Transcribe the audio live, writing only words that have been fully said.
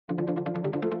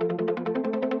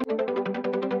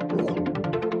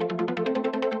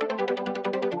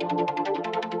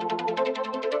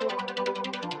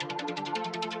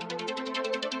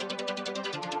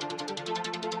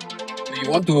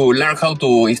want to learn how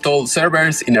to install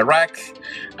servers in a rack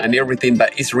and everything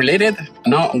that is related,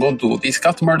 now I'm going to this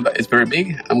customer that is very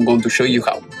big. I'm going to show you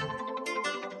how.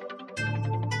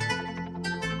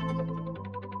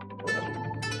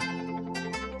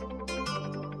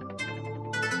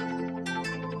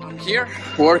 I'm here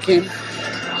working.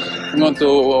 I'm going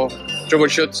to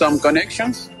troubleshoot some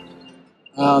connections.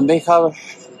 They have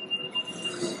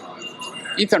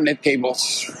Ethernet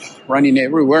cables running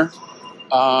everywhere.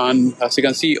 And as you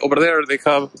can see over there, they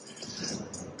have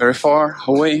very far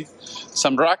away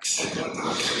some racks.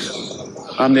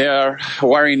 And they are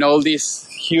wiring all this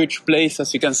huge place,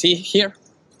 as you can see here.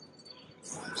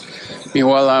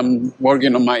 Meanwhile, I'm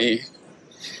working on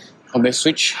the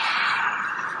switch.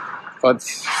 But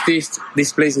these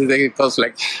places, they cost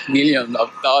like millions of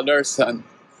dollars, and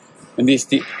these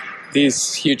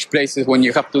huge places, when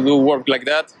you have to do work like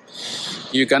that,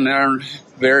 you can earn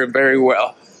very, very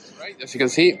well. Right, as you can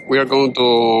see, we are going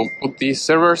to put these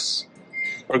servers.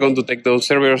 We're going to take those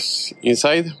servers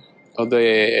inside of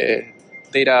the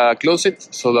data closet,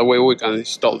 so that way we can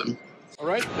install them. All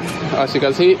right, as you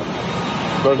can see,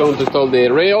 we're going to install the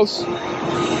rails.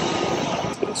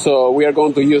 So we are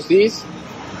going to use these.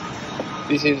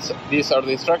 These are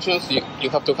the instructions. You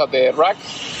have to have the rack.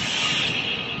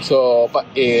 So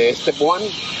step one,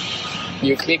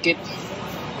 you click it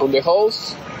on the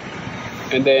holes,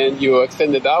 and then you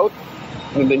extend it out,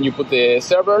 and then you put the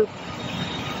server.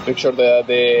 Make sure that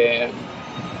the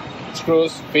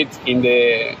screws fit in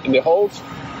the holes,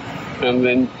 and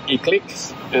then it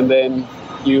clicks, and then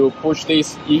you push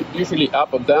this usually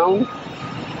up or down,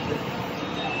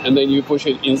 and then you push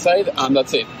it inside, and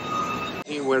that's it.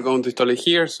 We're going to install it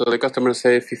here. So the customer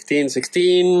said 15,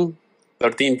 16,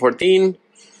 13, 14.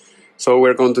 So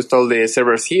we're going to install the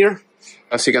servers here.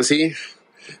 As you can see,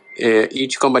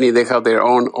 each company, they have their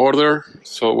own order.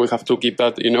 So we have to keep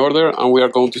that in order. And we are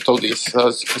going to install this.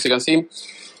 As you can see,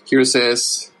 here it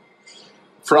says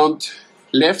front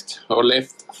left or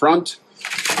left front.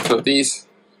 So this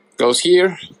goes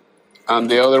here. And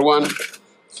the other one,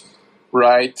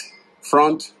 right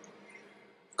front,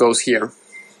 goes here.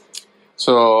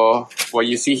 So what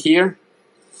you see here,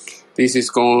 this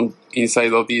is going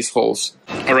inside of these holes.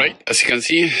 All right, as you can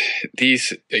see,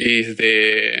 this is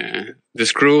the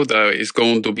screw that is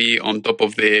going to be on top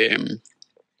of the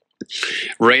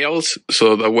rails.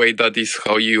 So the way that is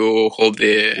how you hold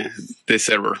the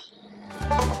server.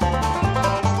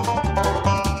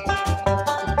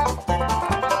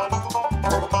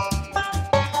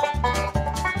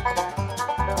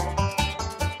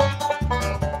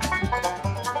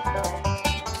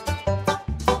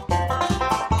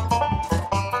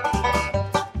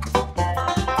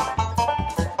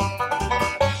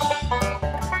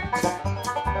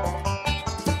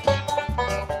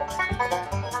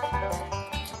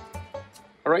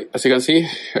 Alright, as you can see,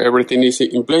 everything is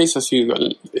in place, as you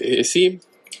can see,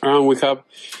 and we have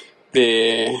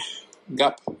the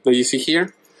gap that you see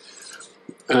here.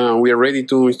 We are ready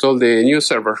to install the new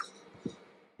server.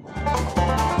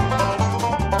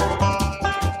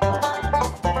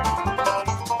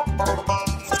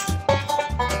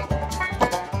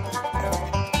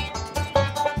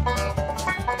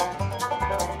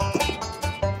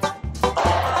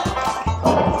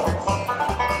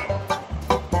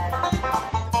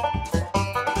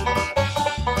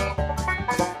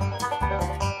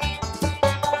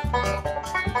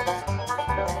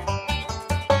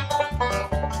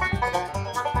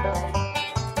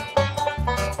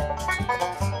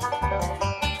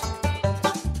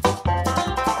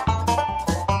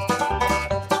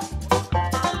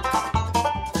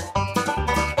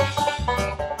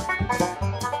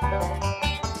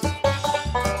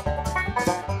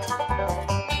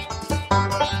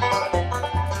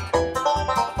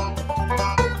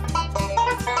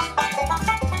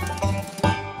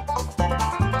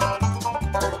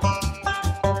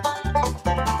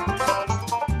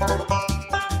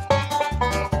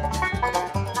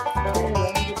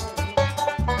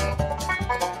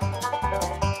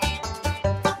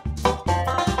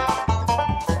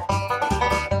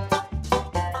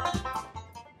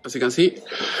 As you can see,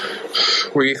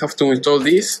 we have to install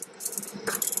this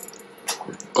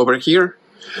over here,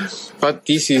 but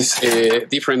this is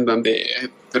different than the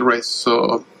rest.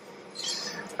 So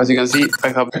as you can see, I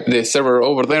have the server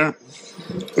over there,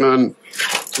 and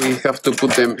we have to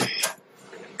put them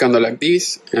kind of like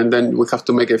this, and then we have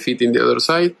to make a fit in the other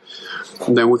side,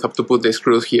 and then we have to put the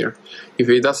screws here. If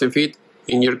it doesn't fit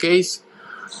in your case,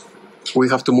 we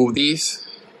have to move this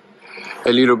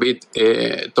a little bit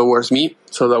towards me,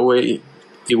 so that way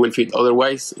it will fit.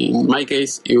 Otherwise, in my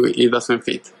case, it doesn't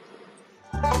fit.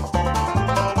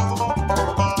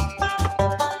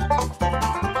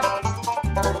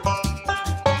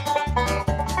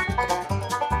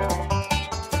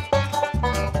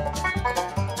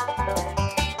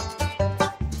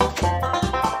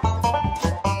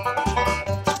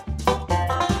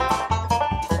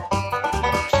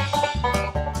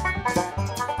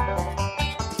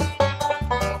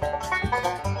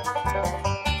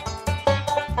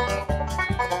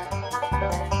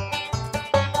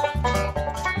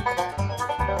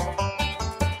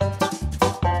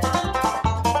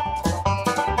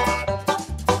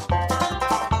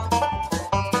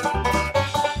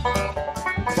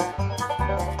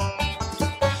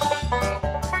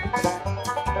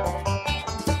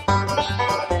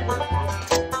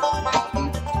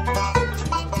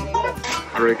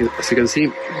 As you can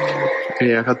see,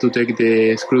 I had to take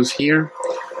the screws here,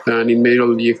 and in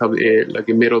middle you have like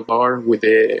a metal bar with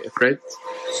a thread,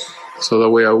 so that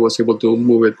way I was able to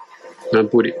move it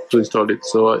and to install it.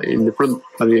 So in the front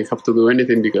I didn't have to do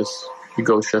anything because it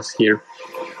goes just here.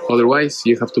 Otherwise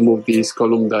you have to move this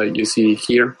column that you see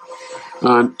here,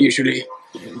 and usually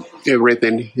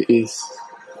everything is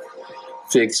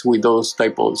fixed with those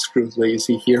type of screws that you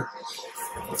see here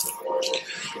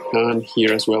and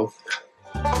here as well.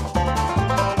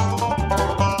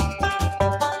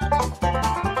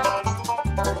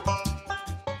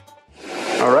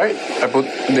 Alright, I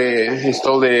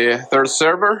installed the third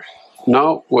server.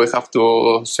 Now we have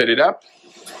to set it up,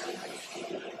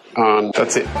 and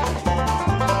that's it.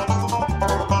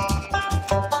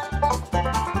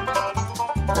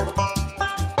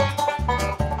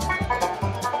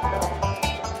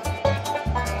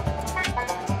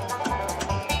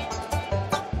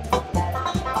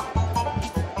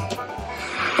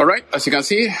 Alright, as you can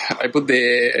see, I put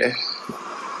the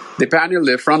panel,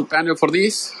 the front panel for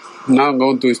this. Now I'm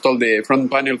going to install the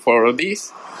front panel for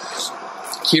this.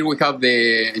 Here we have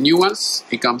the new ones.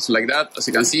 It comes like that, as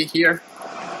you can see here,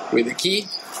 with the key.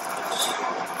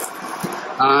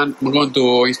 And I'm going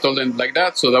to install them like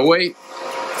that, so that way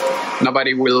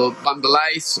nobody will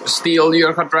vandalize, steal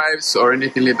your hard drives or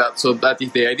anything like that. So that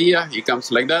is the idea. It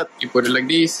comes like that. You put it like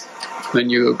this,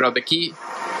 then you grab the key,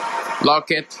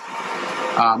 lock it,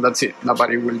 and that's it.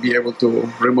 Nobody will be able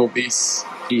to remove this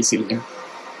easily.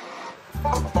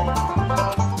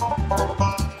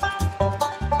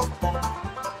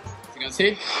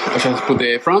 See, I just put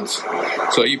the front,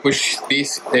 so you push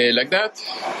this like that,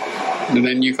 and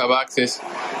then you have access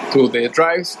to the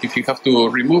drives if you have to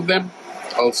remove them.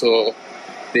 Also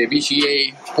the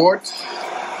VGA port.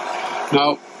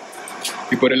 Now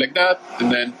you put it like that,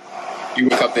 and then you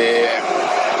will have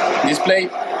the display.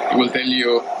 It will tell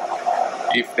you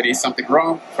if there is something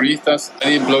wrong. For instance,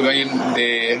 I didn't plug in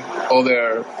the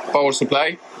other power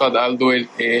supply, but I'll do it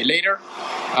later.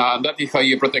 That is how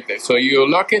you protect it. So you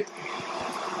lock it,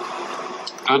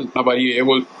 and nobody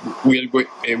will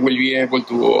be able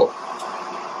to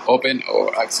open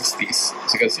or access this,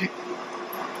 as you can see.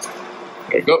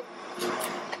 There we go.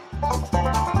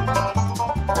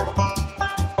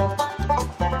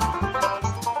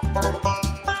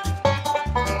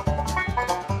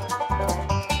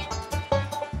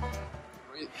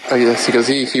 As you can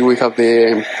see, here we have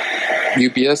the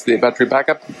UPS, the battery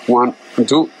backup 1 and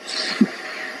 2.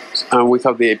 And we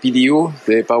have the PDU,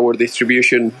 the power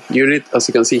distribution unit, as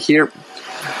you can see here.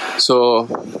 So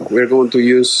we're going to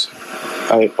use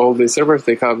all the servers.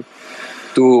 They have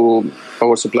 2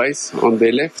 power supplies on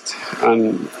the left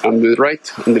and on the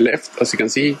right. On the left, as you can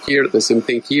see here, the same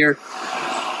thing here,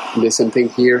 the same thing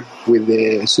here with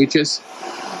the switches.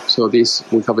 So this,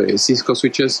 we have a Cisco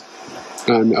switches,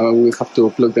 and we have to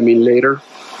plug them in later.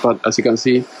 But as you can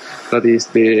see, that is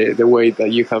the way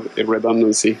that you have a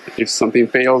redundancy. If something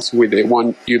fails with the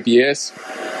one UPS,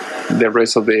 the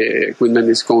rest of the equipment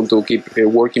is going to keep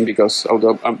working, because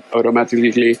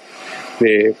automatically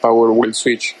the power will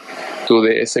switch to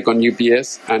the second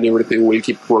UPS and everything will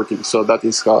keep working. So that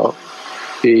is how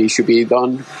it should be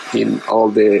done in all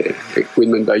the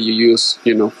equipment that you use,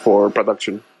 for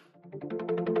production.